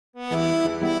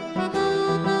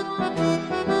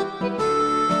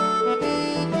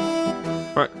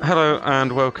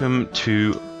and welcome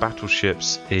to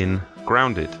Battleships in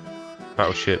Grounded.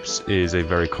 Battleships is a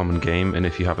very common game, and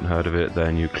if you haven't heard of it,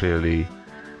 then you're clearly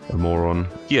a moron.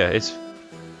 Yeah, it's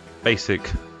basic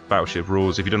Battleship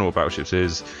rules. If you don't know what Battleships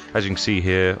is, as you can see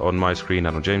here on my screen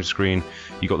and on James' screen,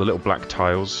 you got the little black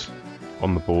tiles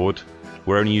on the board.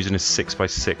 We're only using a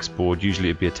 6x6 board. Usually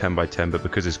it'd be a 10x10, but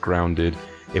because it's grounded,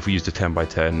 if we used a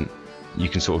 10x10, you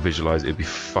can sort of visualize it'd be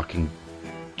fucking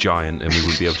giant and we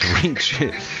wouldn't be able to reach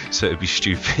it, so it'd be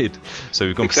stupid. So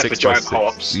we've gone for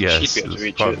 6x6. Yes,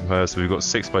 apart from her, so we've got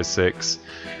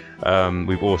 6x6.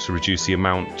 We've also reduced the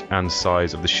amount and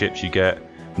size of the ships you get.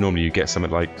 Normally you get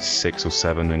something like 6 or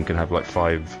 7 and can have like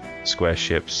 5 square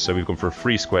ships. So we've gone for a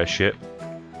 3 square ship,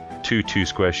 2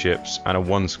 2-square ships, and a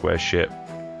 1 square ship.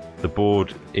 The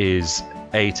board is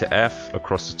A to F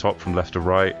across the top from left to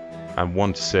right, and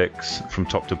 1 to 6 from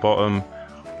top to bottom.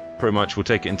 Pretty much we'll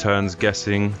take it in turns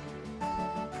guessing.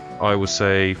 I will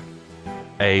say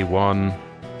A1,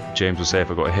 James will say if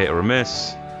I got a hit or a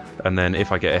miss, and then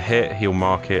if I get a hit, he'll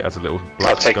mark it as a little black skull.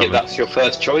 I'll take it that's your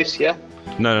first choice, yeah?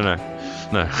 No.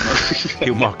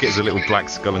 He'll mark it as a little black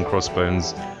skull and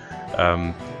crossbones,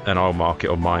 and I'll mark it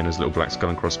on mine as a little black skull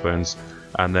and crossbones.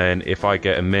 And then if I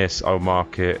get a miss, I'll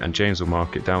mark it, and James will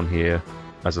mark it down here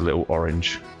as a little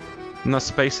orange. And that's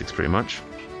the basics pretty much.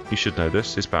 You should know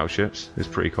this. It's Battleships. It's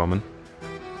pretty common.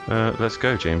 Let's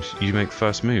go, James. You make the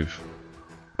first move.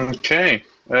 Okay.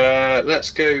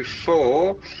 Let's go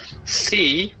for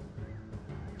C2.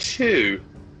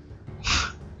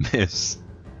 Miss.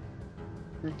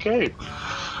 Okay.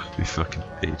 You fucking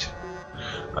bitch.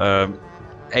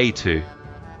 A2.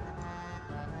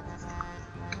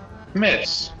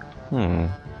 Miss.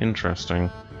 Interesting.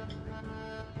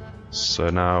 So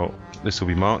now this will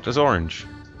be marked as orange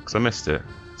because I missed it.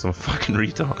 So I'm a fucking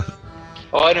retard.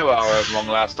 Oh, I know how I went wrong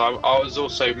last time. I was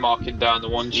also marking down the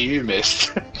ones you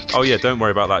missed. Oh yeah, don't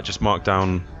worry about that. Just mark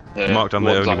down the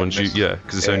only ones you,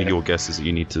 because it's only your guesses that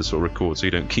you need to sort of record, so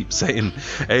you don't keep saying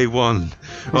A1.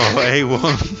 Oh,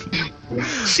 A1.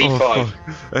 C5. Oh,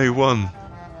 A1.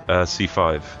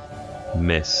 C5.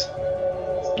 Miss.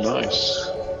 Nice.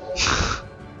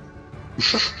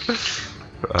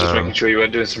 Just making sure you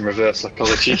weren't doing some reverse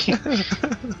psychology.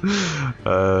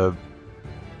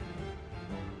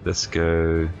 Let's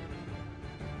go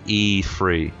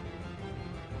E3.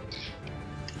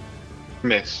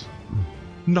 Miss.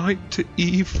 Knight to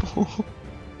E4.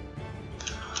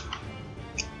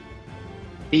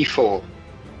 E4.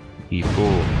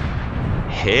 E4.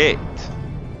 Hit.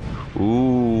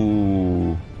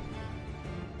 Ooh.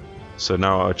 So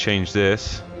now I'll change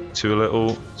this to a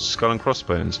little skull and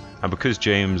crossbones. And because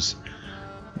James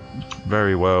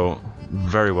very well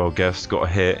guessed, got a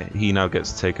hit, he now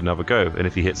gets to take another go. And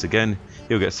if he hits again,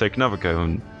 he'll get to take another go,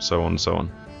 and so on and so on.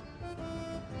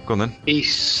 Go on then.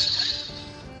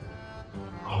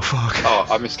 Oh fuck. Oh,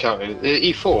 I miscounted.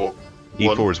 E4.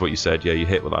 E4 is what you said. Yeah, you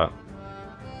hit with that.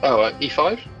 Oh,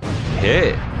 E5.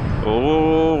 Hit.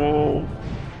 Oh.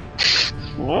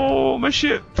 Oh, my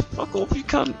ship. Fuck off, you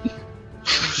cunt.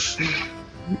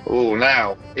 Oh,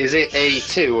 now is it a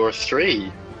 2 or a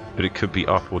 3? But it could be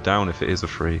up or down if it is a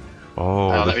 3. Oh,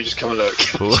 let me just come and look.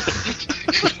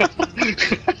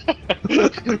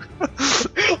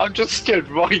 I'm just stood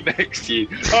right next to you.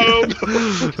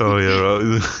 Oh yeah,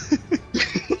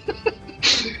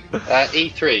 right.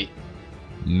 E3.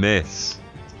 Miss.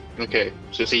 Okay,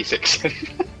 so it's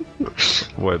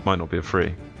E6. Well, it might not be a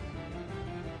 3.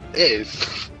 It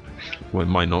is. Well, it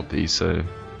might not be, so...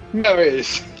 No, it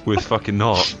is. We're fucking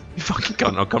not. You fucking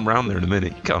cunt. I'll come round there in a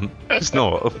minute, you cunt. It's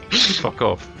not. Fuck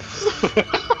off.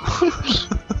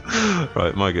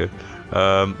 Right, my go.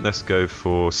 Let's go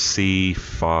for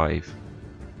C5.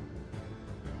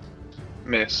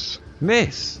 Miss.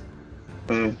 Miss?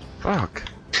 Fuck.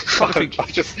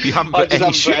 You haven't put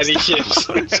any ships.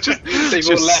 It's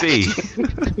just C.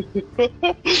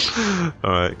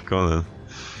 Alright, go on then.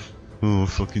 Oh,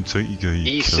 fucking take you go,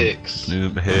 you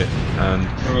E6. Hit, and...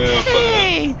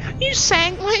 Hey! You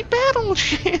sank my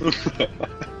battleship!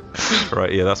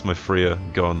 Right, yeah, that's my freer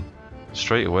gone.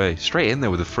 Straight away. Straight in there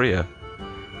with a freer.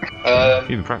 You've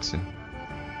been practicing.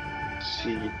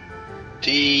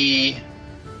 D4.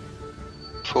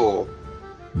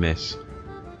 Miss.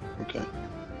 Okay.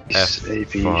 F5. A,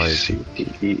 B, C, D,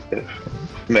 E, F.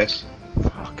 Miss.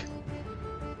 Fuck.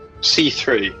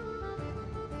 C3.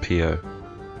 PO.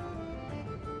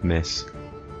 Miss.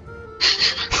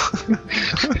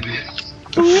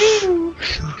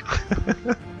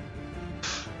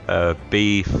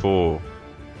 B4.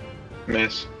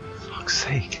 Miss. Fuck's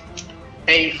sake.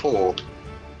 A4.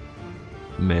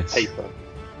 Miss. Paper.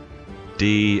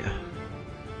 D2.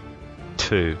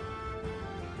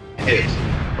 Hit.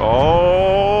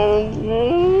 Oh!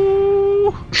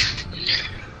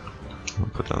 I'll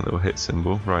put down a little hit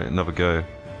symbol. Right, another go.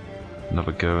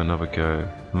 Another go, another go.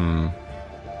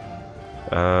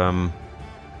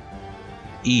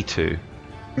 E2.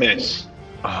 Miss.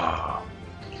 Ah.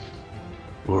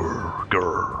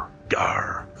 Grr,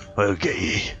 gar.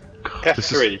 Okay.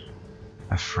 F3.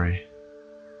 F3.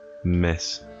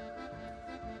 Miss.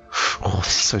 Oh, this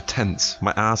is so tense.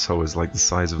 My asshole is like the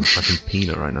size of a fucking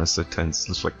peanut right now. It's so tense. It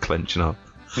looks like clenching up.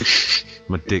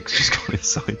 My dick's just gone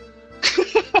inside.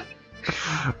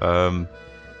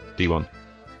 D1.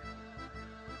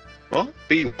 What?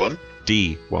 B1?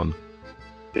 D1.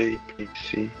 A, B,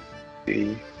 C,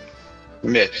 D.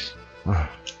 Miss.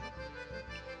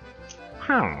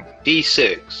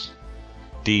 D6.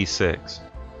 D6.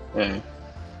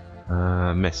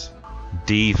 Yeah. Miss.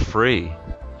 D3.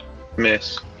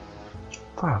 Miss.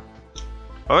 Fuck.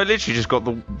 Oh, I literally just got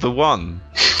the one.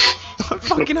 I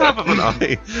fucking have, haven't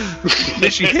I?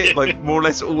 Literally hit like more or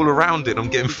less all around it. I'm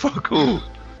getting fuck all.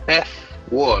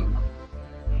 F1.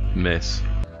 Miss.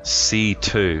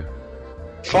 C2.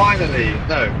 Finally!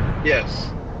 No.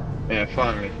 Yes. Yeah,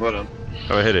 finally. Well done.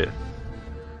 Oh, I hit it.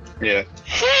 Yeah.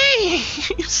 Hey,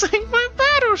 you sank my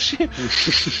battleship.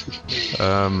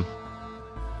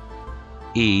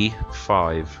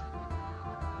 E5.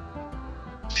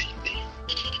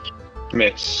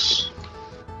 Miss.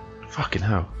 Fucking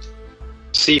hell.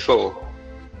 C4.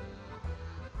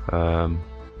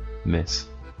 Miss.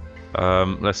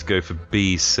 Let's go for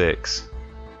B6.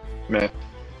 Miss.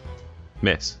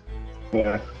 Miss.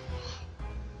 Yeah.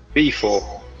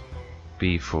 B4.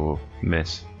 B4.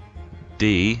 Miss.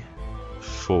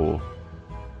 D4.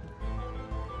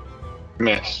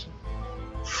 Miss.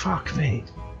 Fuck me.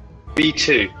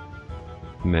 B2.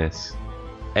 Miss.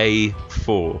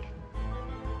 A4.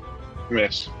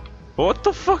 Miss. What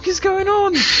the fuck is going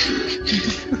on?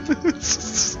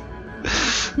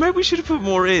 Maybe we should have put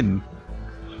more in.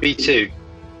 B2.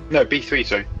 No, B3,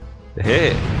 sorry.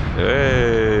 Hit.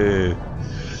 Hey.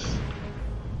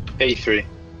 A3.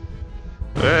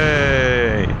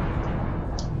 Hey.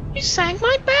 You sank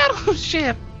my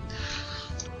battleship.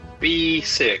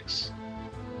 B6.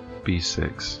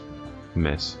 B6.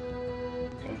 Miss.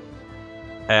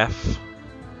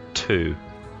 F2.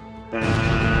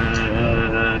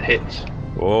 Hit.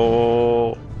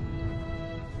 Oh.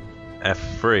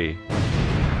 F3.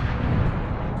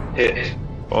 Hit.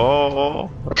 Oh.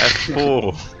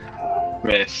 F4.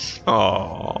 Miss.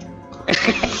 Oh.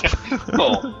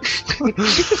 Oh.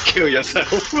 Just kill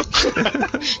yourself.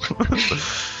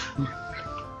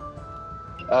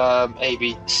 A,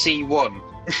 B, C1.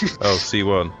 Oh,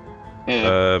 C1.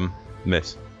 Yeah.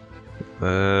 Miss.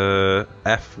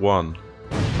 F1.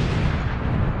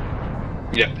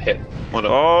 Yep, hit. Well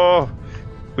done. Oh,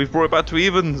 we've brought it back to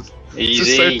evens. Easy. This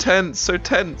is so tense, so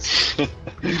tense.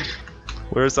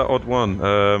 Where is that odd one?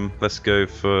 Let's go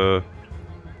for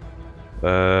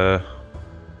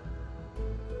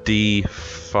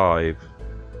D5.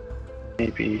 A,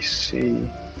 B, C,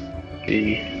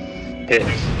 D, hit.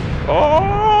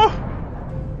 Oh,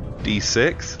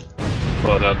 D6.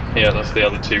 Well done. Yeah, that's the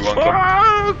other 2-1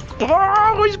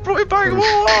 Oh, he's brought it back.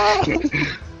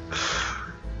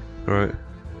 Right.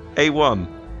 A1.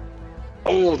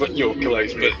 Oh, but you're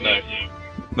close, but no.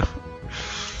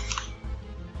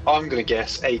 I'm gonna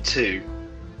guess A2.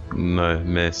 No,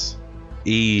 miss.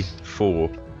 E4.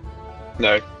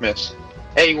 No, miss.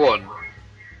 A1.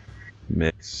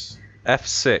 Miss.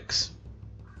 F6.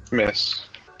 Miss.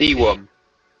 D1.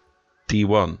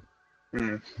 D1.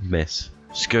 Miss.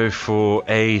 Let's go for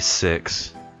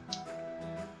A6.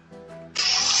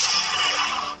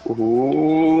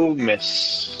 Ooh,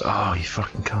 miss. Oh, you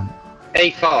fucking cunt.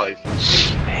 A5.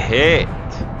 Hit!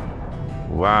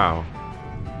 Wow.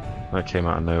 That came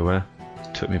out of nowhere.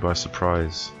 Took me by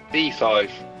surprise. B5.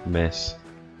 Miss.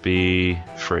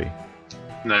 B3.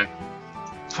 No.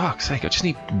 Fuck's sake, I just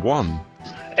need one.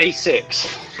 A6.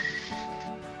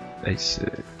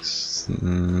 A6.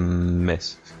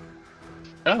 Miss.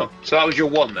 Oh, so that was your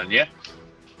 1 then, yeah?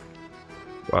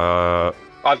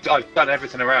 I've done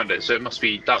everything around it, so it must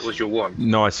be that was your 1.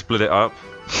 No, I split it up.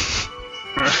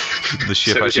 The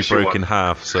ship So it was actually just your broke in 1.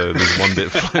 half, so there's one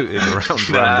bit floating around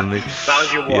randomly. That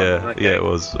was your 1. Yeah, Okay. yeah, it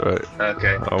was. Right.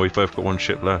 Okay. Oh, we've both got one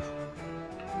ship left.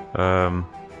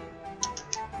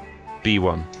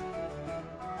 B1.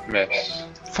 Miss.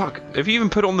 Fuck, have you even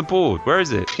put it on the board? Where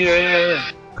is it?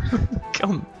 Yeah.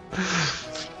 Come.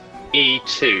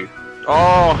 E2.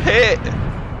 Oh, hit!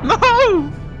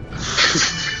 No!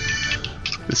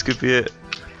 This could be it.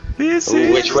 This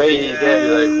is Which way?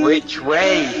 it. Which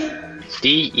way?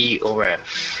 D, E, or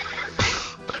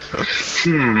F?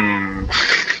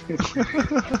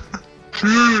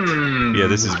 Yeah,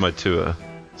 this is my tour,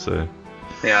 so...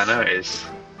 Yeah, I know it is.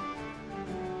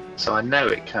 So I know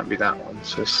it can't be that one,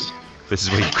 so it's... This is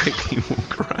where you quickly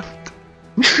walk around.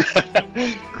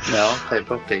 No, I'll play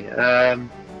properly. I'm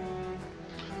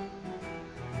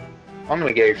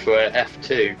gonna go for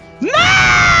F2. No!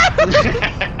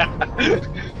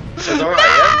 That's alright,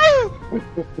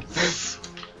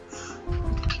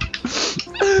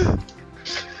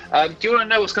 yeah? Do you want to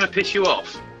know what's going to piss you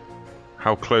off?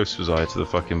 How close was I to the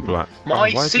fucking black?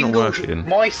 My why is it not working?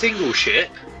 my single ship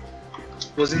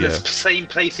was in the Yeah. same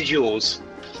place as yours.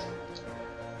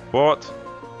 What?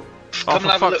 Oh, Come for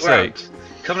and have a look fuck's sake. round.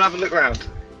 Come and have a look round.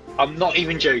 I'm not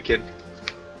even joking.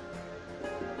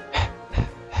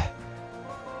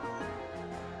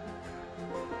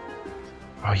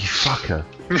 Oh, you fucker.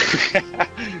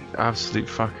 Absolute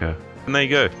fucker. And there you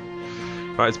go.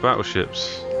 Right, it's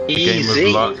Battleships. A game Easy.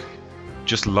 of luck.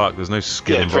 Just luck, there's no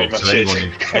skill Yeah, pretty involved. So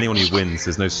much anyone who wins,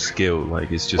 there's no skill.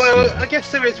 Like, it's just. Well, you know. I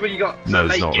guess there is when you got. No, the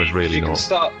there's late not, there's games. really you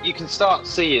not. You can start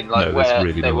seeing like No, there's where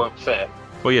really they not. won't fit.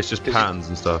 Well, yeah, it's just 'Cause patterns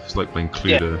and stuff. It's like playing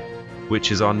Cluedo,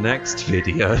 which is our next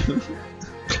video.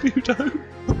 Cluedo.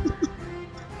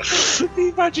 Can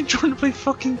you imagine trying to play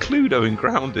fucking Cluedo in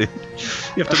Grounded?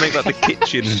 You have to make that the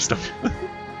kitchen and stuff.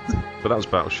 But that was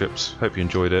Battleships. Hope you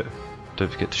enjoyed it.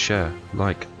 Don't forget to share,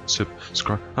 like,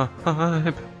 subscribe,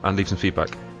 and leave some feedback.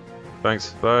 Thanks.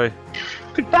 Bye.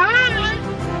 Goodbye.